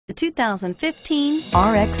The 2015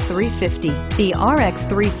 RX 350. The RX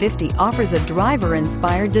 350 offers a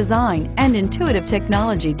driver-inspired design and intuitive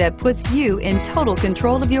technology that puts you in total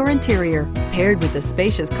control of your interior. Paired with a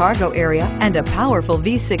spacious cargo area and a powerful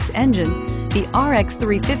V6 engine, the RX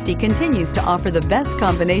 350 continues to offer the best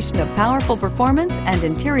combination of powerful performance and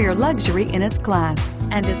interior luxury in its class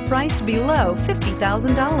and is priced below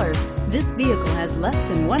 $50,000. This vehicle has less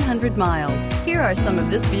than 100 miles. Here are some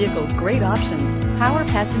of this vehicle's great options: power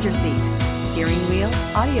passenger seat, steering wheel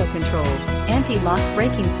audio controls, anti-lock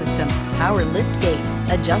braking system, power lift gate,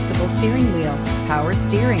 adjustable steering wheel, power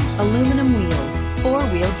steering, aluminum wheels,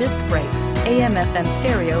 four-wheel disc brakes, AM/FM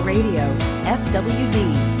stereo radio,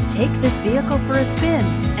 FWD. Take this vehicle for a spin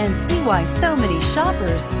and see why so many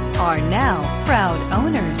shoppers are now proud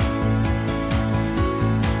owners.